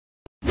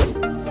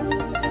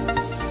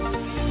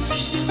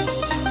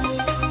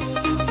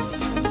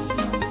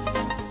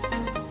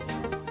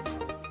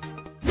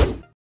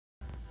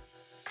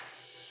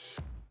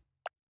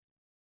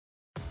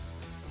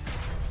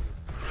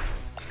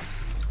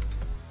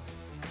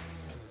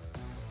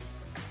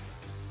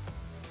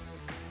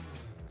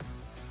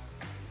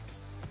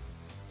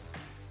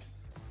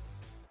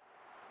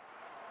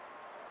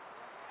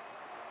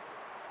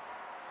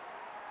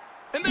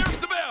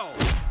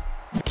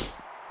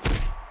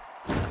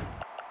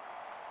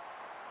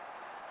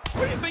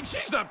What do you think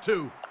she's up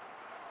to?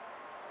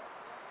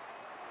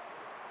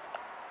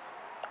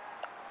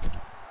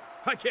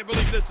 I can't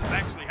believe this is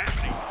actually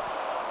happening.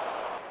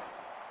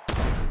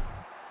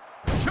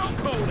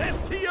 Chokehold,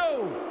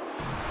 STO.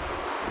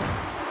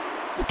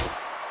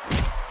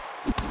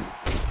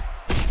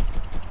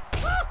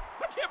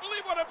 I can't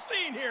believe what I'm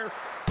seeing here.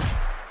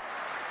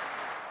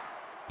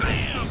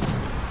 Bam!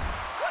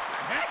 What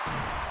the heck?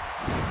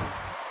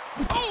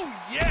 Oh,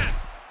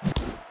 yes!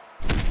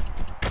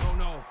 Oh,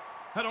 no.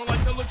 I don't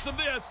like the looks of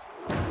this.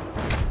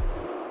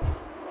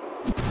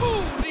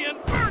 Ooh, the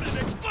inverted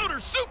exploder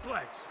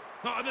suplex.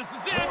 Oh, this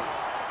is it.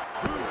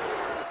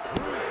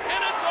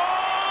 And it's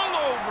all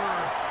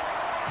over.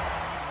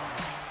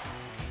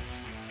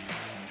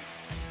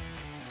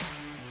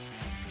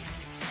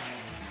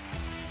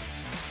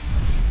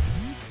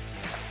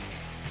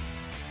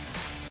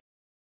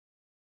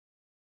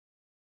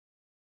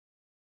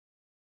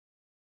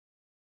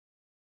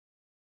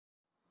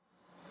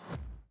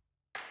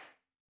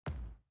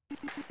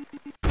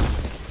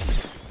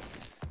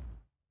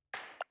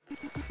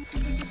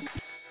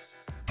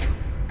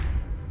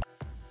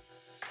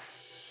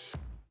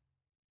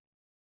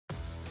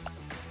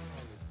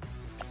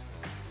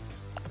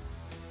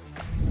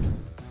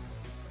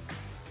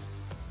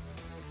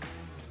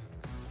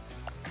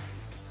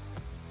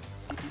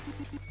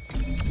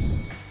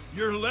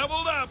 You're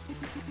leveled up.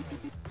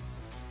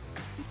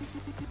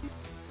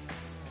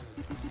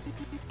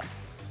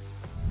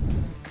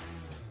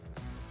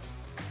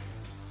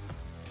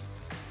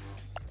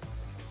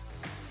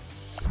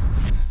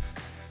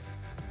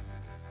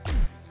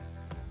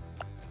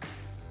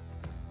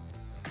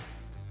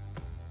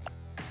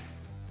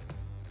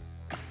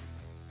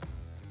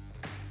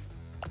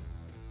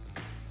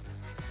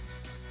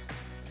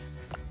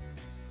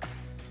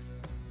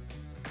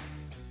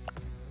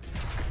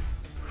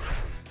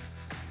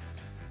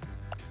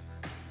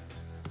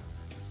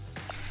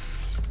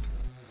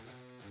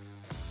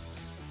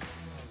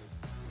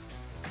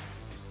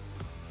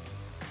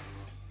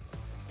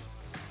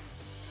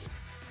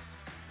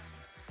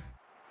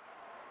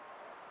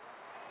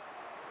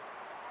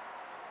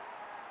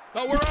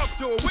 Oh, we're off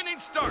to a winning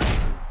start.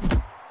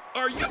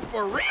 Are you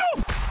for real?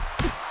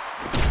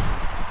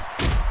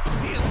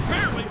 He is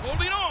barely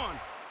holding on.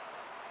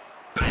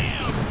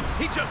 Bam!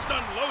 He just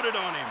unloaded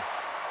on him.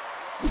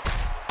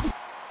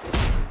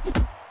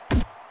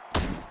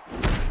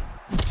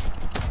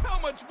 How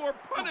much more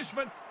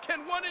punishment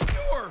can one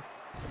endure?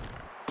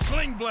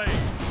 Sling blade.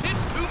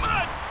 It's too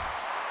much.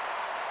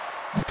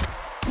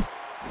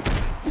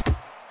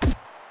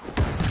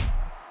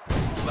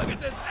 Look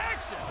at this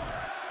action.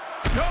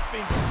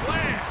 Jumping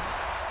splash!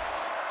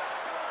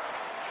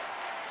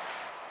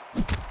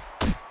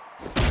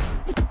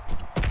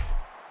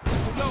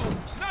 No,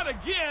 not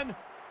again!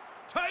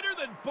 Tighter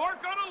than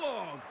bark on a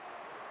log!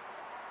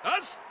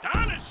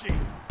 Astonishing!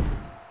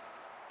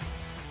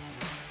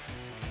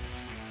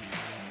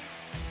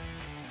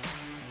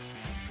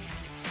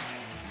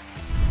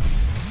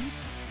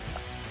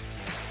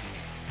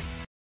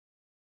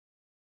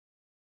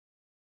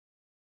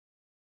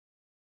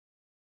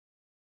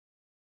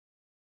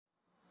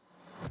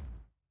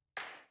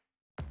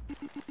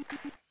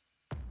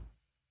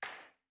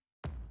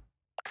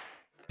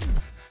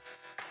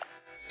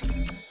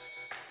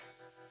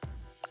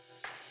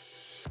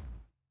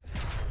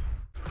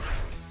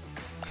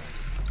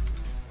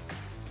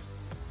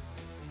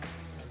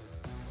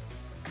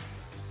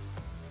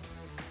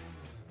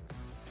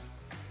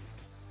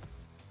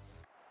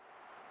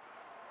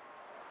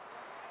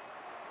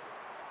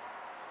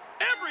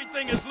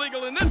 Everything is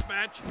legal in this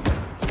match.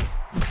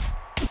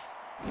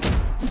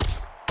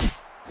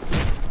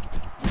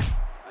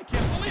 I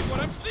can't believe what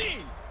I'm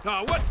seeing.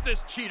 What's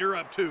this cheater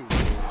up to?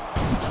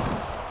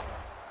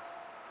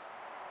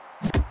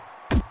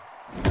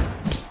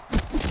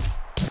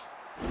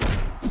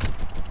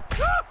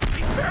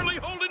 He's barely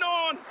holding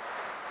on.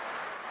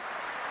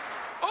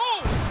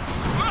 Oh,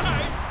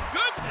 my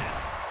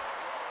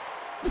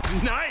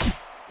goodness.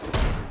 Nice.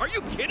 Are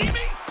you kidding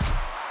me?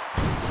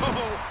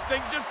 Oh,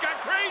 things just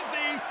got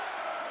crazy.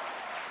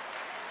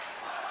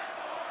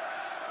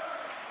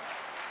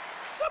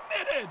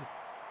 Submitted.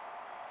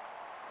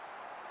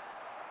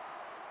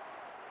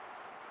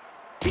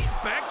 He's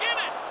back in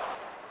it.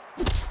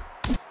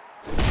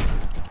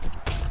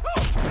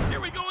 Oh, here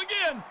we go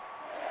again.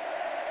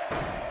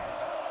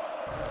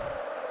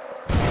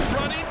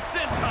 Running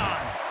senton.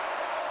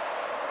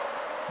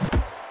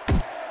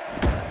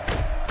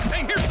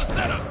 Hey, here's the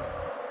setup.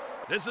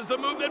 This is the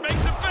move that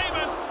makes him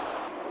famous.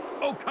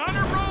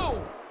 O'Connor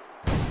roll.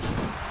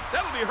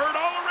 That'll be heard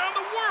all around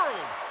the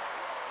world.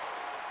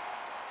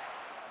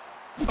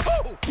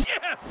 Oh,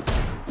 yes!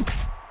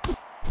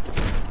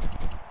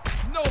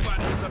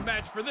 Nobody is a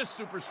match for this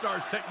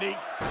superstar's technique.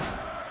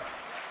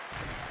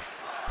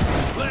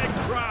 Leg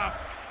drop.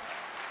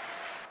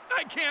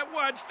 I can't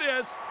watch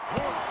this.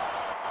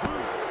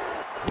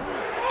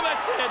 Oh,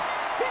 that's it.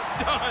 He's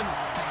done.